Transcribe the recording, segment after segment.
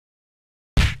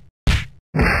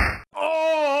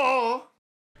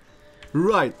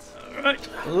Right.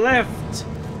 Right. Left.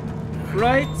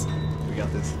 Right. We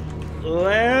got this.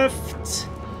 Left.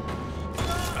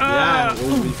 Yeah,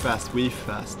 oh, we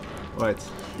fast.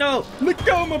 Right. No, let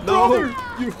go, my brother!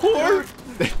 You whore!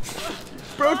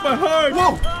 Broke my heart!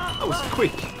 Whoa! That was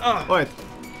quick. Right.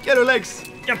 Get her legs.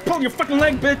 Yeah, pull your fucking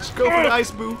leg, bitch! Go for the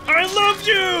ice boo. I love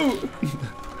you!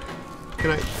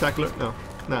 Can I tackle her? No.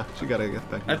 Nah, she gotta get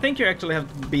back. I think you actually have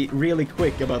to be really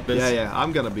quick about this. Yeah,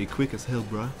 I'm gonna be quick as hell,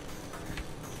 bro.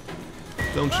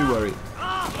 Don't you worry.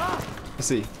 You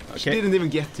see, she didn't even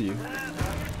get to you.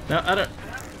 No, I don't...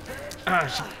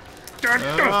 Ah,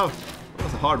 Oh, that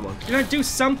was a hard one. Can I do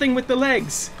something with the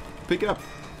legs? Pick it up.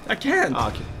 I can't. Ah,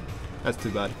 okay. That's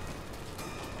too bad.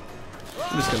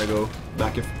 I'm just gonna go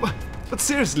back and forth. But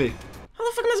seriously? How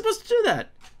the fuck am I supposed to do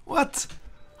that? What?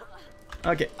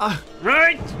 Okay.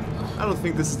 Right! I don't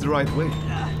think this is the right way.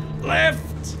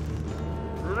 Left!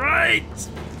 Right!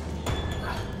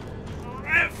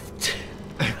 Left!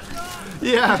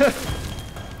 Yeah! Okay.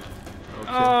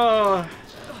 Oh!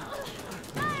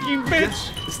 You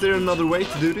bitch! Is there another way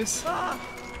to do this? I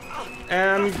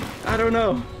don't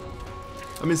know.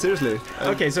 I mean, seriously.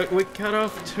 Okay, so we cut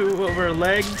off 2 of her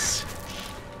legs,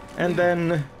 and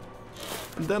then...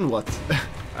 And then what?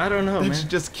 I don't know, Then man. she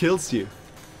just kills you.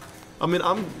 I mean,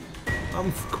 I'm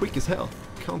quick as hell.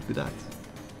 Can't be that.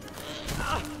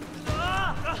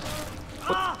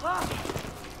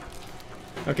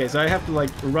 Okay, so I have to like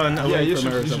run away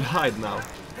from her or you should something. hide now.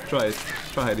 Try it.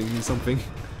 Try hiding in something.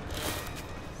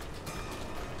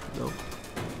 No.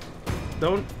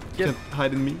 Don't get... Can't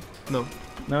hide in me? No.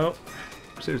 No.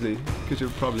 Seriously, because you're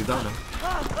probably down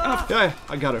now. Yeah,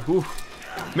 I got her. Ooh.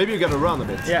 Maybe you gotta run a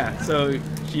bit. Yeah, so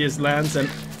she just lands and...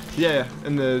 Yeah,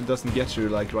 and doesn't get you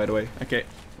like right away. Okay.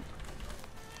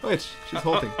 Wait, she's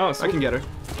halting. Oh, I can get her.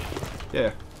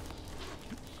 Yeah.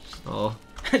 Oh.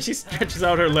 She stretches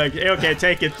out her leg. Okay,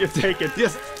 take it. Just take it.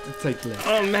 Yes, take the leg.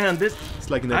 Oh man, this... It's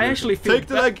like an I actually feel... Take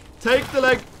the leg! Take the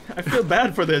leg! I feel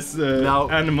bad for this No.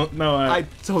 animal. No, I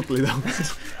totally don't.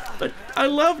 But I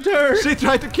loved her! She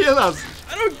tried to kill us!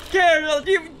 I don't care!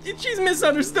 She's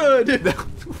misunderstood!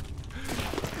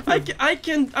 I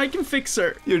can fix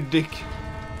her. You're a dick.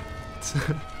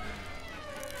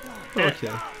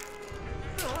 Okay.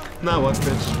 Now what,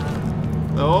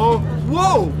 bitch? Oh!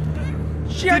 Whoa!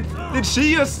 Shit! Did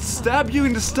she just stab you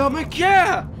in the stomach?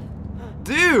 Yeah!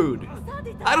 Dude!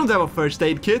 I don't have a first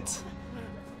aid kit.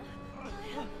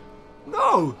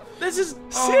 No! This is...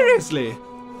 Seriously?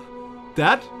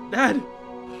 Dad? Dad!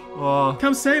 Oh.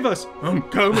 Come save us! I'm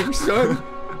coming, son!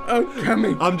 I'm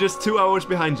coming! I'm just 2 hours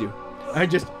behind you. I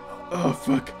just... Oh,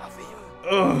 fuck.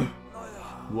 Oh.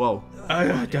 Whoa.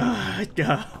 But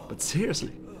But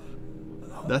seriously?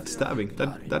 That stabbing,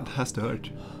 that has to hurt.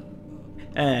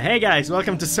 hey guys,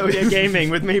 welcome to Zodiac Gaming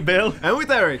with me, Bill. And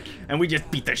with Eric. And we just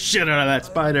beat the shit out of that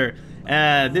spider.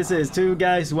 This is 2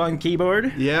 guys, 1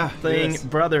 keyboard. Yeah. Playing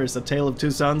Brothers, A Tale of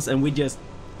Two Sons, and we just...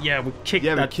 Yeah, we kicked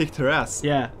Yeah, that... we kicked her ass.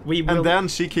 Yeah, we will... And then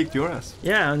she kicked your ass.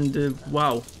 Yeah, and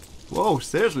wow. Whoa,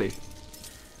 seriously?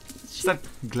 Is that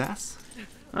glass?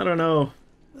 I don't know.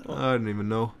 I don't even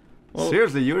know. Well,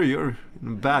 seriously, you're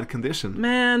in bad condition.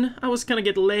 Man, I was gonna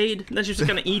get laid, then she's just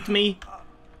gonna eat me.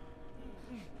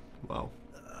 Wow.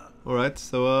 Alright,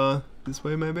 so this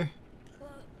way maybe?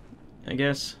 I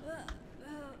guess.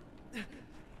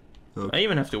 Okay. I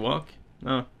even have to walk.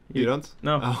 No. You don't?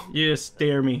 No, Oh. you just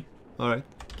stare me. Alright.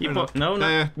 Keep on. No, no.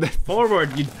 Yeah.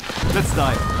 Forward, you Let's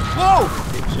die. Whoa!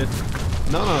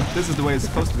 dipshit. No, this is the way it's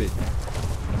supposed to be.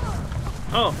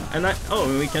 Oh, and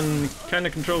we can kind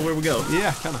of control where we go.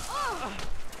 Yeah, kinda.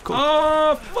 Cool.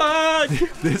 Oh, fuck!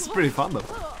 This is pretty fun though.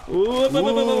 Ooh,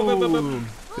 Ooh,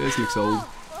 this looks old.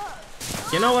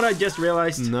 You know what I just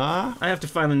realized? Nah. I have to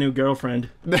find a new girlfriend.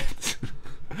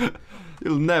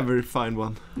 You'll never find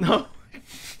one. No.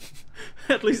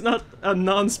 At least not a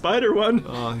non-spider one.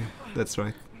 Oh, that's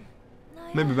right.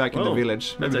 Maybe back in the Whoa,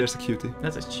 village. Maybe there's a cutie.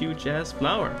 That's a huge-ass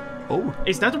flower. Oh.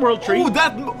 Is that the world tree? Oh,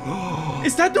 that...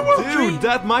 Is that the world tree? Dude,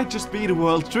 that might just be the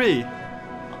world tree.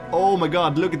 Oh my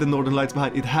god, look at the northern lights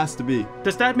behind. It has to be.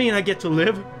 Does that mean I get to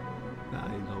live? I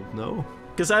don't know.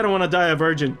 Because I don't want to die a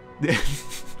virgin.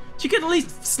 She could at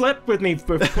least slept with me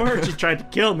before she tried to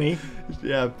kill me.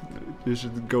 Yeah, you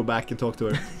should go back and talk to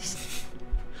her.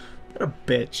 What a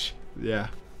bitch. Yeah.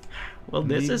 Well,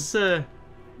 this is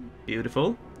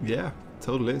beautiful. Yeah,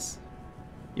 totally is.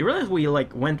 You realize we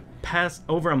like went past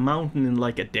over a mountain in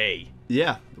like a day.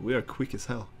 Yeah, we are quick as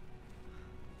hell.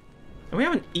 And we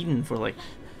haven't eaten for like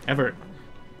ever.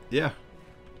 Yeah.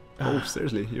 Oh,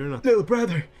 seriously, you're not... Little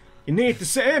brother, you need to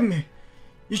save me.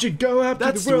 You should go up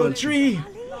to the world tree.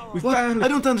 We What? found I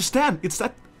don't understand. It's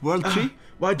that world tree?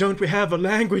 Why don't we have a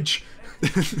language?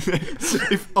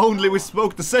 If only we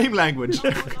spoke the same language.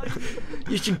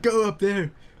 You should go up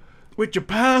there with your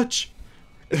pouch.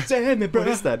 Save me, bro. What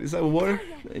is that? Is that water?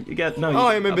 You got no. Oh,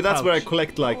 yeah, maybe that's where I pouch.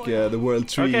 collect like the world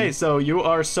tree. Okay, so you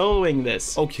are soloing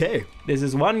this. Okay. This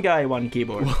is one guy, one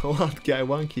keyboard. One guy,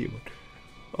 one keyboard.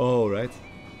 Oh, right.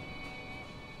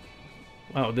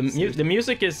 Wow, the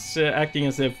music is acting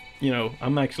as if, you know,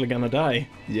 I'm actually gonna die.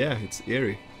 Yeah, it's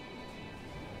eerie.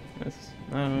 That's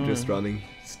Just running.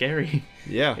 scary.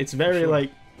 Yeah. It's very sure.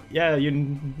 like, yeah,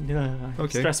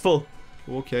 Okay. stressful.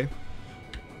 Okay.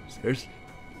 Seriously.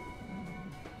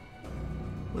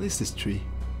 What is this tree?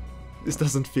 This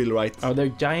doesn't feel right. Are there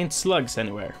giant slugs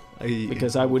anywhere?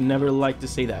 Because I would never like to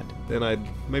see that. Then I'd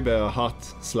maybe a hot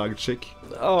slug chick.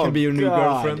 Oh, Can be your new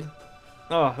God. girlfriend.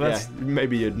 Oh, that's Yeah,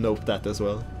 maybe you'd note that as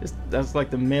well. that's like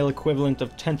the male equivalent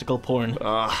of tentacle porn.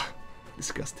 Ah,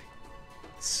 disgusting.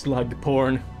 Slug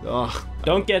porn. Ah,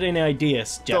 Don't get any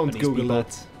ideas, Japanese don't Google people.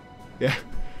 that. Yeah.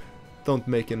 Don't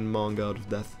make a manga out of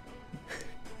that.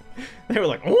 They were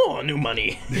like, oh, new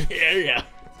money. Yeah.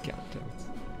 God damn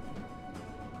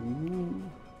it. Ooh.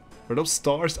 Are those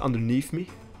stars underneath me?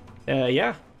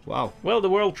 Yeah. Wow. Well, the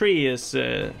world tree is,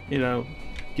 you know,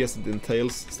 Guess it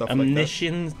entails stuff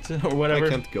omniscient or like that. whatever. I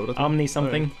can't go that way. Omni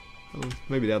something. Oh,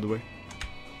 maybe the other way.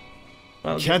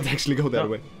 Well, Can't actually go the other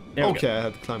no. way. There we Okay, I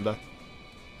had to climb that.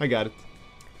 I got it.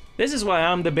 This is why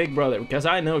I'm the big brother, because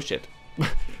I know shit.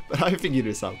 But I figured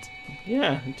this out.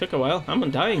 Yeah, it took a while. I'm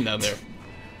dying down there.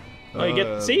 Oh, you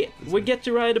get see, this we way. get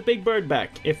to ride a big bird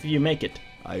back if you make it.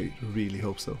 I really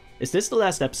hope so. Is this the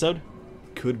last episode?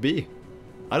 Could be.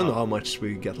 I don't know how much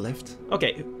we got left.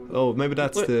 Okay. Oh, maybe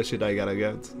that's What? the shit I gotta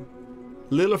get.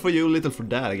 Little for you, little for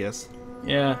dad, I guess.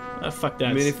 Yeah. Fuck that.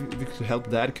 I mean, if it could help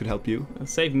dad, it could help you.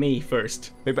 Save me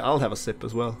first. Maybe I'll have a sip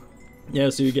as well. Yeah,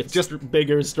 so you get Just-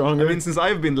 bigger, stronger. I mean, since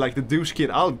I've been like the douche kid,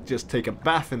 I'll just take a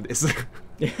bath in this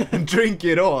and drink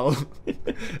it all,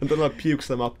 and then I'll puke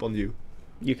them up on you.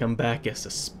 You come back as a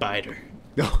spider.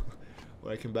 No,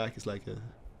 when I come back, it's like a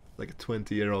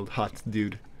 20-year-old hot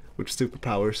dude with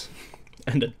superpowers.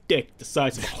 And a dick the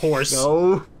size of a horse.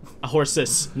 No. A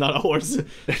horse's, not a horse.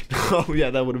 Oh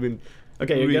yeah, that would have been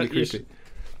Okay, you really got, you're, creepy.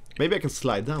 Maybe I can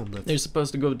slide down. That. you're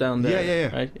supposed to go down there. Yeah,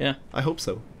 yeah. Right? Yeah. I hope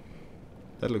so.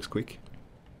 That looks quick.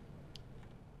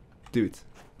 Do it.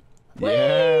 Whee!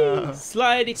 Yeah.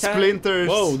 Slidey time. Splinters.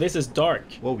 Whoa, this is dark.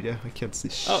 Whoa, yeah, I can't see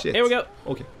Oh, shit. here we go.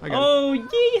 Okay, I got Oh,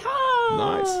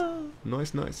 yeehaw!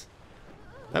 it. Nice.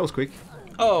 That was quick.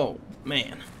 Oh,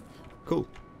 man. Cool.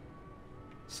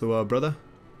 So, brother.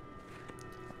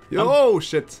 Oh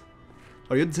shit!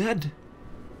 Are you dead?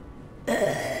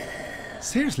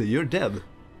 Seriously, you're dead?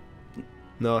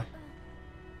 No.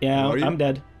 Yeah, Are you? I'm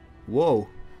dead. Whoa.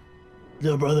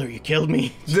 No, brother, you killed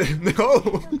me.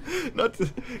 No! Not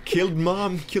killed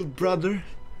mom, killed brother.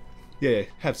 Yeah,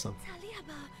 have some.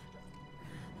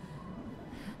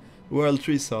 World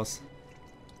tree sauce.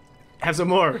 Have some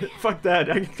more. Fuck that.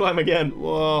 I can climb again.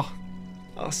 Whoa.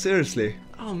 Oh, seriously.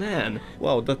 Oh, man.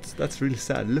 Wow, that's really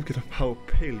sad. Look at how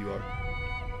pale you are.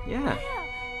 Yeah.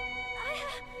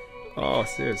 Oh,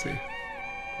 seriously.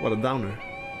 What a downer.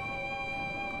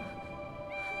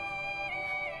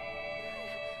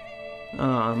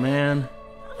 Oh, man.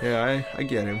 Yeah, I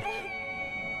get him.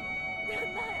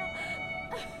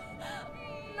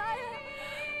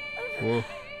 Whoa.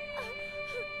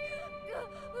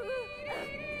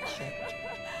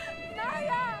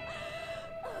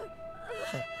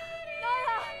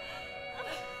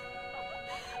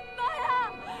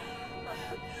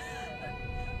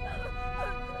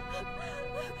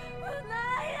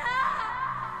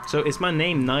 So is my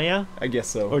name Naya? I guess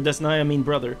so. Or does Naya mean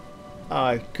brother?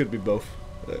 It could be both.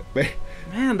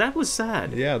 Man, that was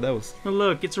sad. Yeah, that was... Oh,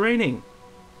 look, it's raining.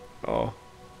 Oh.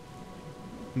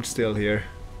 I'm still here.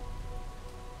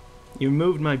 You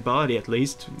moved my body at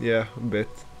least. Yeah, a bit.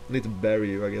 I need to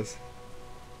bury you, I guess.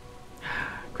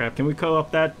 Crap, can we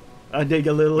co-op that? I dig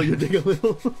a little, you dig a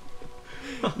little.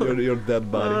 Your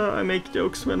dead body. I make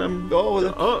jokes when I'm... Oh,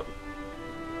 that Oh!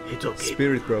 It's okay.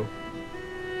 spirit, bro.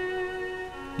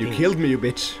 You killed me, you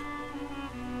bitch.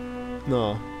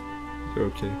 No, you're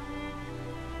okay.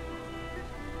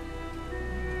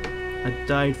 I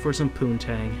died for some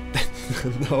poontang.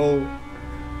 No.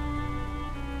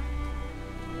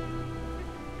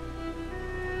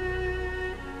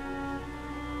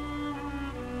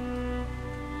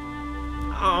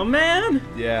 Oh man!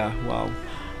 Yeah, wow.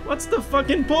 What's the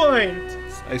fucking point?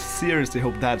 I seriously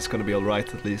hope that's gonna be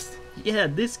alright at least. Yeah,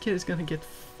 this kid is gonna get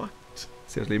fucked.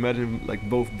 Seriously, imagine like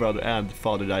both brother and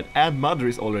father died, and mother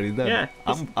is already dead.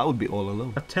 Yeah, I would be all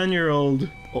alone. A 10-year-old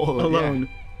All alone.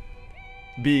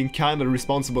 being kind of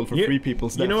responsible for three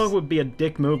people's deaths. You know what would be a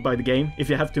dick move by the game? If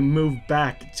you have to move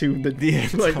back to the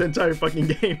end. like the entire fucking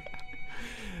game.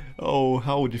 Oh,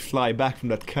 how would you fly back from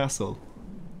that castle?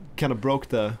 Kind of broke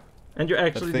the... And you're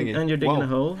actually you're digging a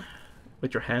hole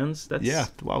with your hands.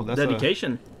 That's wow, that's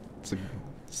dedication.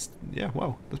 Yeah,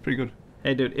 wow, that's pretty good.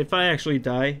 Hey dude, if I actually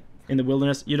die in the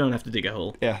wilderness, you don't have to dig a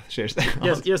hole. Yeah, cheers.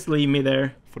 Just leave me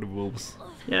there. For the wolves.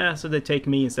 Yeah, so they take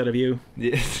me instead of you.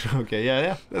 Yeah, okay,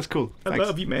 yeah, that's cool. I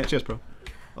love you, man. Cheers, bro.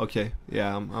 Okay,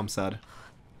 yeah, I'm sad.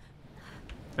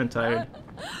 I'm tired.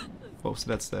 Oh, so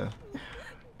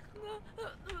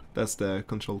that's the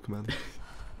control command.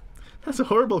 That's a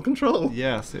horrible control.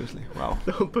 Yeah, seriously. Wow.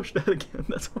 Don't push that again.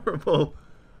 That's horrible.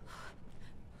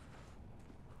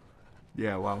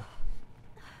 Yeah, wow.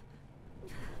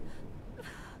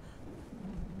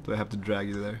 Do I have to drag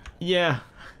you there? Yeah.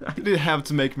 You didn't have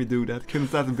to make me do that. Couldn't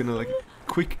that have been a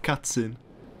quick cutscene?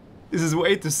 This is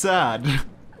way too sad.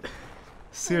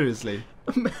 Seriously.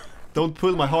 Don't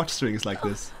pull my heartstrings like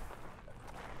this.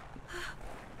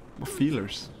 My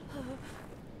feelers.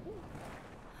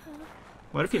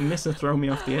 What if you miss and throw me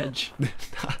off the edge?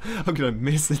 How could I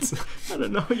miss it? I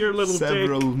don't know, you're a little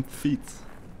Several dick. feet.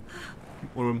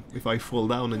 Or if I fall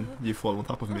down and you fall on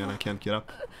top of me and I can't get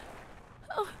up.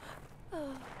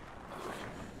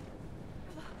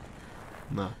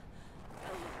 Nah.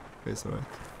 It's alright.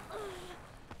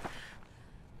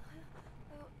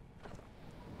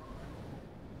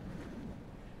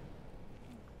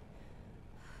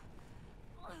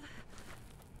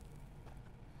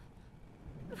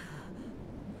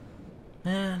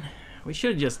 Man, we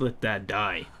should just let that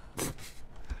die.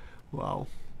 Wow.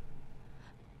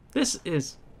 This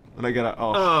is... And I gotta...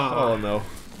 Oh no.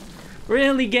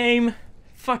 Really, game?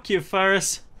 Fuck you,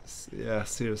 Faris. Yeah,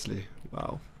 seriously.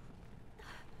 Wow.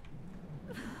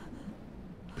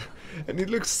 And it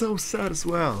looks so sad as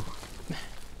well.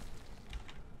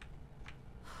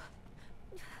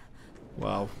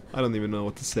 Wow. I don't even know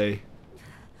what to say.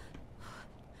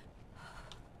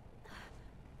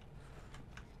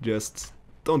 Just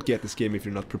don't get this game if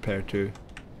you're not prepared to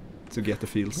get the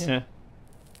feels. Yeah.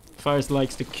 Faris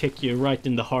likes to kick you right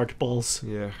in the heart balls.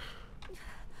 Yeah.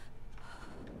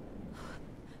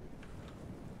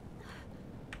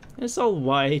 It's all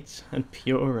white and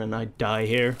pure and I die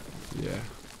here. Yeah.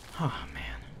 Oh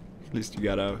man. At least you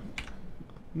got a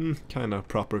kind of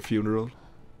proper funeral.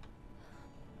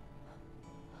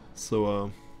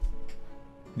 So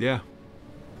yeah.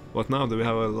 What now? Do we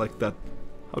have a that?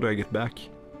 How do I get back?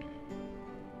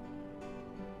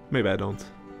 Maybe I don't.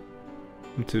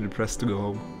 I'm too depressed to go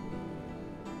home.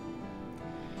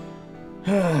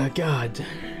 Ah, God.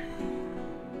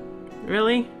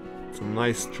 Really? It's a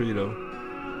nice tree though.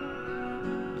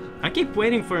 I keep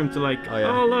waiting for him to Oh,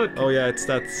 yeah. oh look! Oh yeah, it's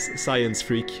that science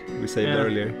freak we saved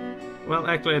earlier. Well,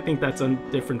 actually, I think that's a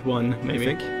different one, maybe.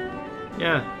 You think?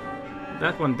 Yeah.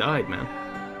 That one died, man.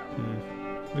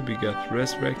 Maybe got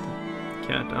resurrected.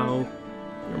 Cat owl,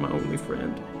 you're my only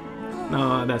friend.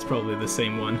 No, that's probably the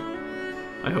same one.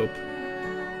 I hope.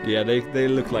 Yeah, they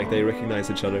look like they recognize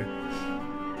each other.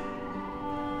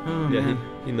 Oh, Yeah, man.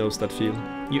 he knows that feel.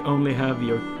 You only have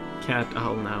your cat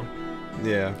owl now.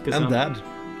 Yeah, 'Cause and Dad.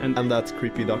 And that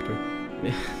creepy doctor.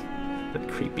 that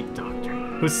creepy doctor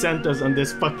who sent us on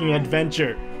this fucking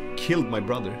adventure. Killed my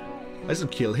brother. I should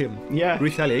kill him. Yeah.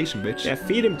 Retaliation, bitch. Yeah,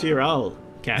 feed him to your owl,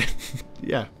 cat.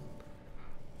 Yeah.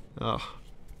 Oh.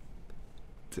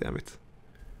 Damn it.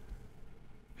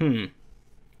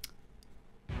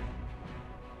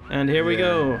 And here we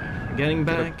go. Getting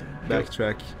back.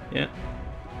 Backtrack. Yeah.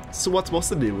 So what was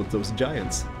the deal with those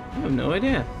giants? I have no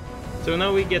idea. So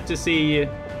now we get to see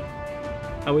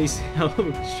how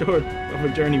short of a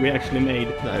journey we actually made.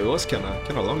 No, it was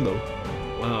kinda long though.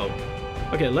 Wow.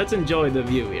 Okay, let's enjoy the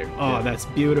view here. Oh, Yeah. that's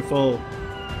beautiful.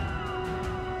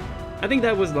 I think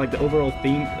that was like the overall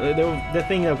theme. The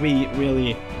thing that we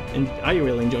really, and I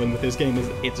really enjoyed with this game is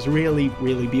it's really,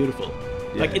 really beautiful.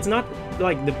 Yeah. Like it's not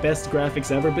like the best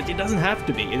graphics ever, but it doesn't have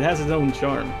to be. It has its own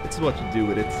charm. It's what you do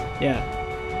with it. Yeah.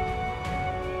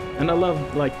 And I love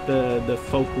like the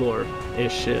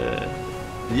folklore-ish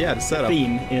Yeah, the setup.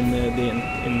 theme in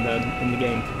the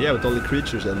game. Yeah, with all the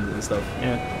creatures and stuff.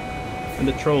 Yeah. And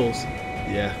the trolls,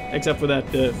 Yeah. except for that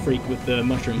freak with the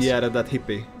mushrooms. Yeah, that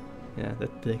hippie. Yeah,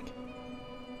 that dick.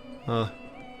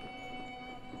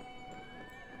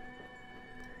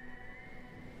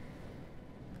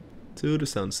 To the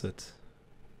sunset.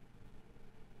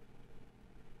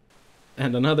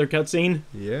 And another cutscene.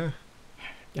 Yeah.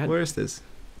 God. Where is this?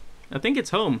 I think it's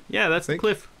home. Yeah, that's the Think?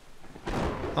 cliff.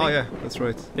 Oh yeah, that's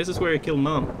right. This is where you kill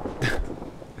Mom.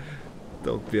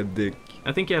 Don't be a dick.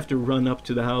 I think you have to run up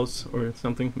to the house or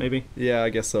something, maybe. Yeah, I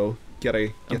guess so.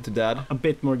 Gotta get to Dad. A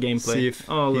bit more gameplay. See if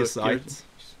oh, he's look, right.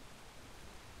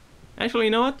 Actually,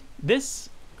 you know what? This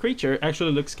creature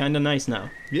actually looks kind of nice now.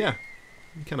 Yeah,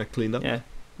 kind of cleaned up. Yeah.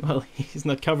 Well, he's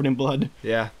not covered in blood.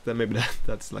 Yeah, then maybe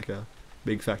that's like a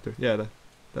big factor. Yeah,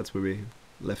 that's where we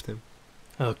left him.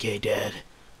 Okay, Dad.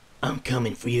 I'm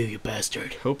coming for you, you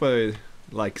bastard. Hope I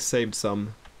like saved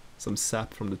some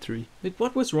sap from the tree. But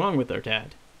what was wrong with our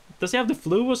dad? Does he have the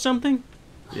flu or something?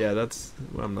 Yeah, that's...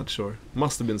 Well, I'm not sure.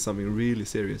 Must have been something really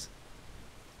serious.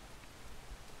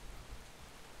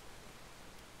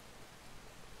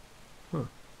 Huh.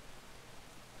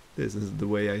 This is the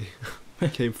way I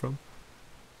came from.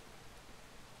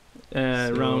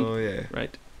 Round. Oh, yeah.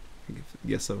 Right. I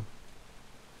guess so.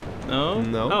 No?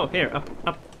 No. Oh, here,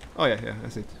 up. Oh, yeah, I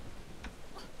see it.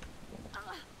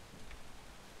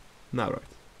 Now, right.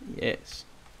 Yes.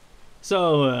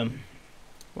 So,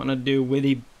 wanna do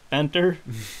witty banter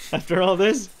after all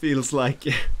this? Feels like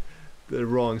the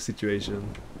wrong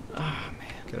situation. Ah,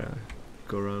 man. Can I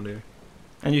go around here?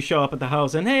 And you show up at the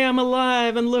house and, hey, I'm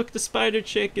alive, and look, the spider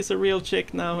chick is a real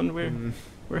chick now, and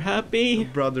we're happy. Your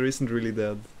brother isn't really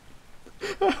dead.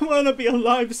 I wanna be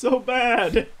alive so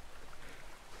bad.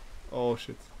 Oh,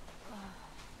 shit.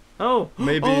 Oh,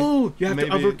 Maybe. Oh, you have to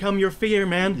overcome your fear,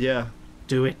 man. Yeah.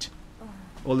 Do it.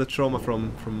 All the trauma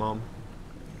from Mom.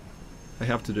 I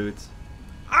have to do it.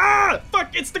 Ah!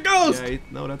 Fuck! It's the ghost! Yeah,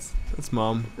 no, that's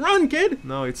Mom. Run, kid!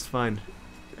 No, it's fine.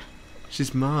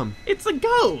 She's Mom. It's a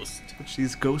ghost!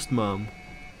 She's Ghost Mom.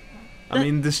 I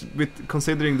mean,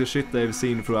 considering the shit they've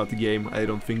seen throughout the game, I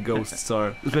don't think ghosts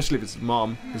are, especially if it's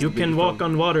Mom. You can walk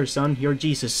on water, son. You're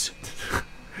Jesus.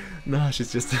 Nah,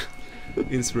 she's just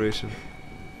inspiration.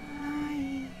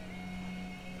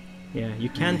 Yeah, you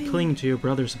can't cling to your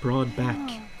brother's broad back.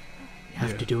 You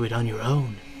have to do it on your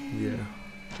own. Yeah.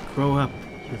 Grow up,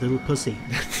 you little pussy.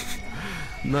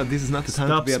 No, this is not the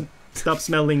time to be Stop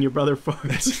smelling your brother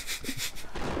farts.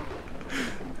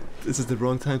 This is the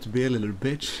wrong time to be a little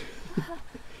bitch.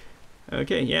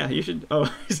 Okay, yeah, you should...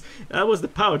 Oh, that was the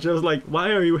pouch. I was like, why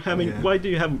are you having... Yeah. Why do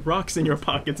you have rocks in your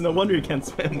pockets? No wonder you can't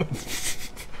swim.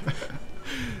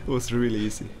 It was really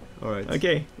easy. Alright.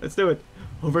 Okay, let's do it.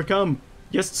 Overcome.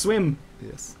 Just swim.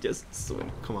 Yes. Just swim.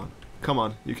 Come on. Come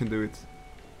on, you can do it.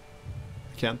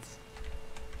 I can't.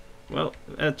 Well,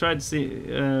 I tried to see...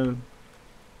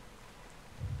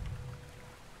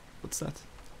 What's that?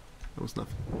 That was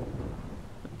nothing.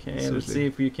 Okay, Seriously. let's see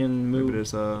if we can move. Maybe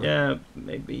there's a... Yeah,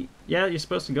 maybe. Yeah, you're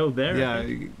supposed to go there. Yeah, I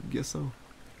think. I guess so.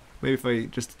 Maybe if I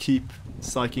just keep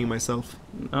psyching myself.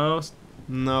 No.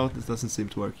 No, this doesn't seem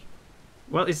to work.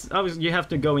 Well, it's obviously you have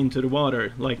to go into the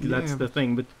water. Like that's Yeah, the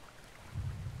thing. But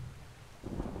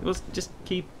let's just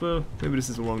keep. Maybe this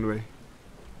is the wrong way.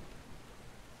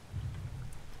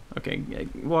 Okay,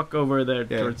 walk over there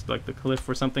Yeah. towards like the cliff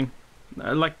or something.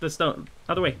 Like the stone.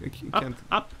 Other way. Up.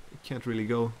 Up. I can't really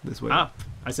go this way. Up.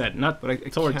 I said not. But I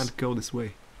towards. can't go this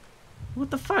way. What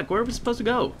the fuck? Where are we supposed to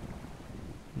go?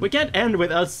 We can't end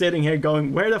with us sitting here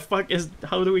going, where the fuck is...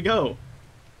 How do we go?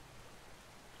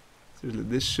 Seriously,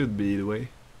 this should be the way.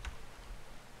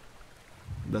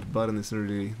 That button isn't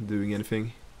really doing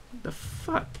anything. The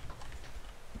fuck?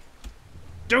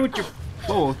 Don't you...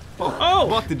 Oh! Oh!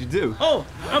 What did you do? Oh!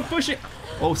 I'm pushing...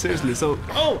 Oh, seriously, so...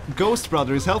 Oh! Ghost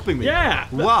Brother is helping me! Yeah!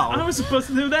 Wow! I was supposed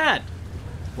to do that!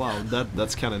 Wow,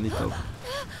 that's kinda neat though.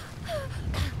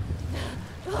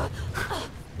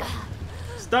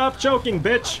 Stop choking,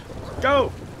 bitch!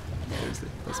 Go! Seriously,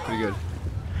 that's pretty good.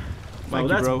 Wow,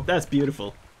 Thank you, bro. That's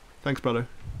beautiful. Thanks, brother.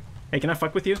 Hey, can I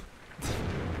fuck with you?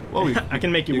 Whoa, I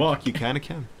can make you walk. You kinda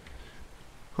can.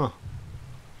 Huh.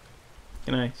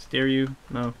 Can I steer you?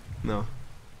 No. No.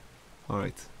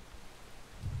 Alright.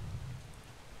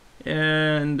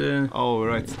 And... Oh,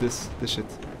 right, this shit.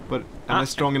 But am I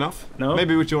strong enough? No.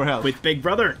 Maybe with your help. With Big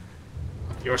Brother!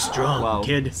 You're strong, Wow,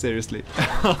 kid. seriously.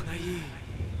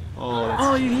 Oh, that's...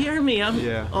 Oh, you hear me?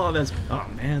 Yeah. Oh, that's... Oh,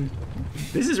 man.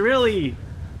 This is really...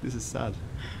 This is sad.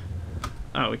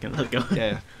 Oh, we can let go.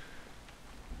 Yeah.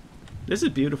 This is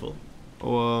beautiful.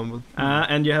 Oh,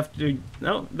 And you have to...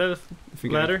 No, the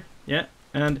think I- ladder. Yeah,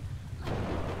 and...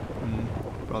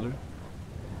 brother.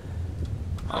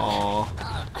 Oh,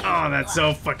 Oh, that's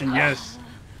so fucking yes.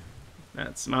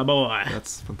 That's my boy.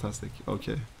 that's fantastic.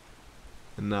 Okay.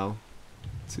 And now,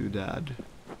 to Dad.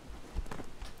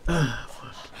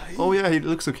 Oh yeah, he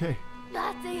looks okay.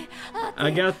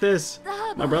 I got this.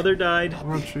 My brother died.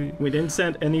 We didn't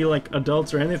send any like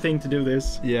adults or anything to do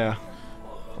this. Yeah.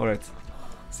 Alright.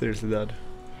 Seriously, Dad.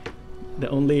 The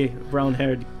only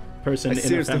brown-haired person I in our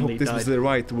seriously family hope this died. was the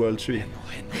right world tree.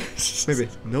 Maybe.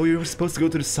 No, you were supposed to go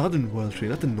to the southern world tree,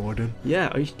 not the northern. Yeah,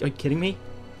 are you kidding me?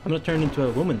 I'm not turned into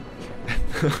a woman.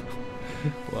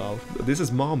 Wow, this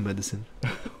is mom medicine.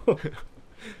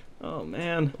 Oh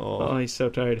man. Oh. Oh, he's so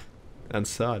tired. And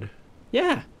sad.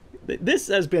 Yeah, this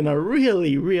has been a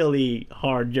really, really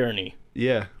hard journey.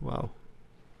 Yeah, wow.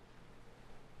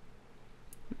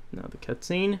 Now the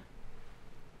cutscene.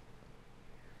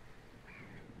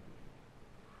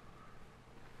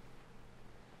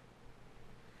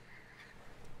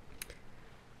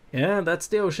 Yeah, that's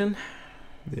the ocean.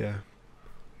 Yeah.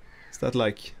 Is that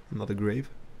like another grave?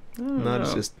 No,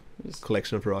 it's just a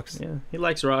collection of rocks. Yeah, he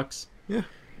likes rocks. Yeah,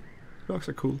 rocks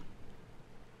are cool.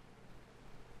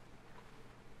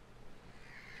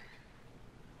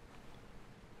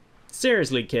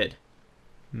 Seriously, kid.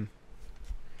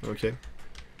 Okay.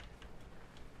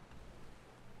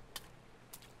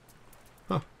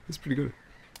 Oh, it's pretty good.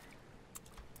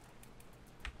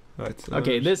 Right.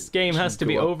 Okay, this game has to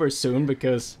be over soon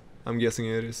because... I'm guessing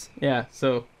it is. Yeah,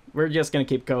 so we're just gonna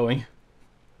keep going.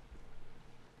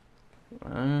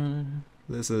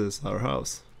 This is our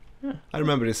house. Yeah. I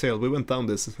remember this hill. We went down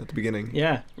this at the beginning.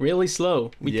 Yeah, really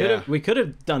slow. We could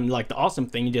have done like the awesome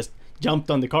thing and just jumped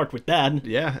on the cart with Dad.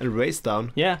 Yeah, and raced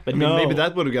down. Yeah, but I mean, no. maybe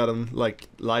that would have gotten like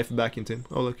life back into him.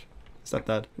 Oh look, is that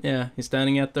Dad? Yeah, he's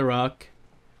standing at the rock.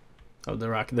 Oh,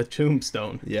 the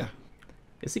tombstone. Yeah.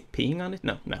 Is he peeing on it?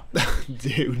 No.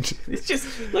 Dude. It's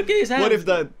just, look at his hand. What if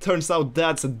that turns out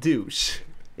Dad's a douche?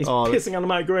 He's pissing on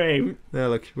my grave. Yeah,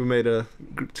 look, we made a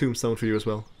tombstone for you as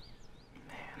well.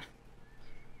 Man.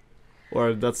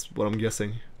 Or that's what I'm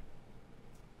guessing.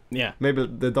 Yeah. Maybe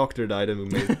the doctor died and we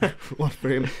made one for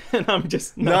him. And I'm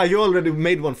just... Nah, you already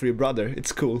made one for your brother.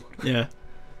 It's cool. Yeah.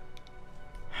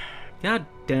 God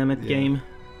damn it, game.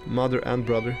 Mother and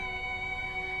brother.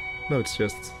 No, it's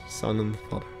just son and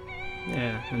father.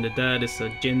 Yeah, and the dad is a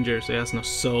ginger, so he has no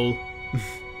soul.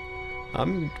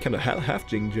 I'm kind of half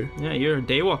ginger. Yeah, you're a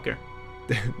daywalker.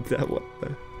 That what?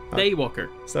 Daywalker.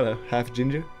 Is that a half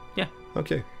ginger? Yeah.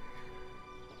 Okay.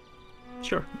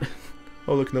 Sure.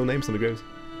 Oh look, no names on the graves.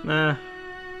 Nah.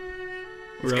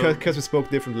 It's because we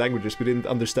spoke different languages, we didn't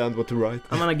understand what to write.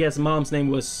 I'm gonna guess mom's name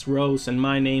was Rose and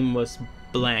my name was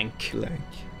Blank. Blank.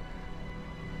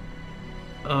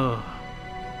 Oh.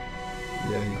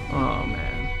 Yeah. Oh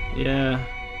man. Yeah.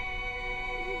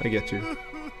 I get you.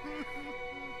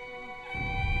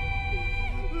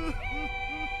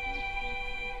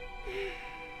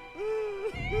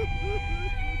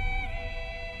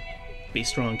 Be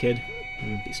strong, kid.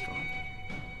 Be strong.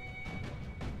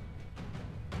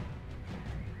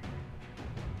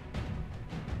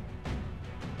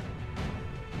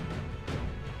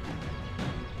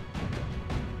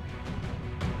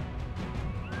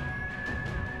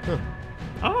 Huh.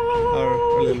 Oh!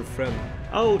 Our little friend.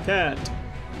 Old cat.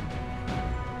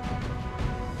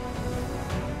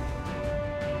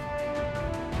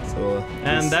 So,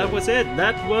 And that was it.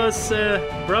 That was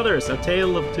Brothers, A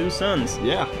Tale of Two Sons.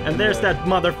 Yeah. And there's that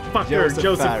motherfucker,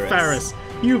 Joseph Fares.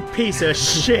 You piece of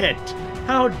shit!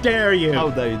 How dare you! How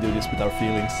dare you do this with our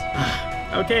feelings?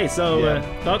 Okay, so Yeah.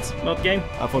 thoughts about the game?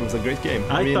 I thought it was a great game.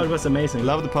 I mean, thought it was amazing.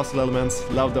 love the puzzle elements,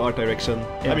 love the art direction.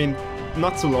 Yeah. I mean,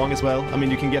 not so long as well. I mean,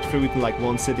 you can get through it in like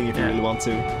one sitting if you Yeah. really want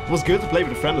to. It was good to play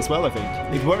with a friend as well, I think.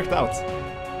 It worked out.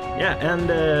 Yeah, and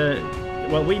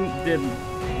well,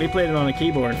 we played it on a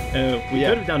keyboard. We Yeah.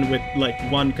 could have done it with like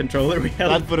one controller we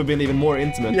held. That would have been even more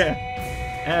intimate.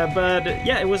 Yeah. But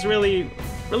yeah, it was really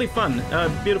fun.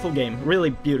 Beautiful game, really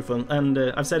beautiful. And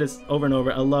I've said this over and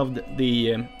over. I loved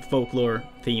the folklore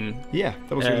theme. Yeah,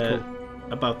 that was really cool.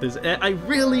 About this. I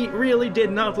really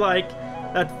did not like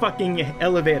that fucking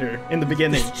elevator in the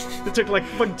beginning. It took like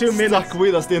fucking 2 minutes. Stuck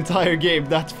with us the entire game,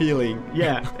 that feeling.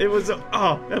 Yeah, it was,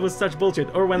 that was such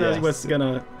bullshit. Or when I Yes. was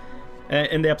gonna,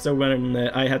 in the episode when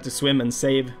I had to swim and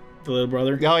save the little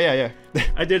brother. Oh, yeah.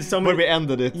 I did so Where many... we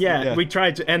ended it. Yeah, we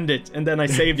tried to end it, and then I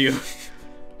saved you.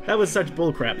 That was such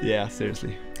bullcrap. Yeah,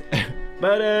 seriously.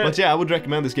 But yeah, I would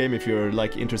recommend this game if you're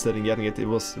like interested in getting it. It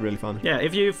was really fun. yeah,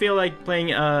 if you feel like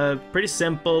playing a pretty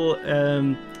simple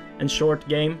and short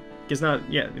game, it's not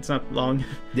long.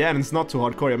 Yeah, and it's not too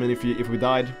hardcore. I mean, if we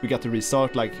died, we got to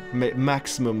restart like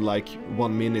maximum like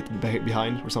 1 minute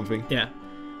behind or something. Yeah.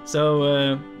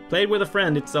 So play it with a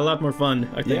friend. It's a lot more fun,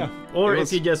 I think. Yeah, Or it if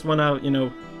was- you just wanna,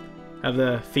 have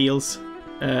the feels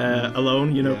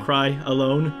alone, Yeah. cry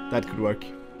alone, That could work.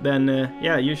 then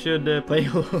yeah, you should play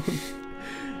alone.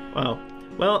 Wow.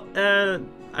 Well,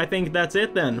 I think that's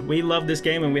it then. We love this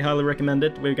game and we highly recommend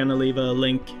it. We're gonna leave a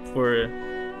link for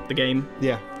the game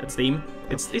Yeah. at Steam.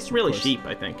 It's really course. cheap,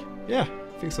 I think. Yeah,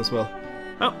 I think so as well.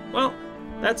 Oh, well,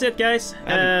 that's it, guys.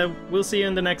 We'll see you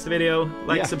in the next video.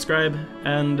 Like, subscribe,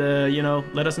 and you know,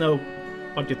 let us know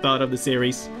what you thought of the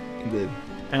series. Indeed.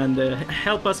 And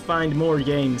help us find more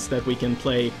games that we can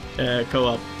play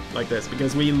co-op like this,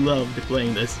 because we loved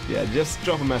playing this. Yeah, just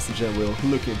drop a message and we'll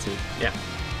look into it. Yeah.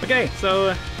 Okay, so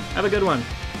have a good one.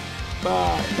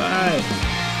 Bye.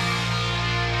 Bye.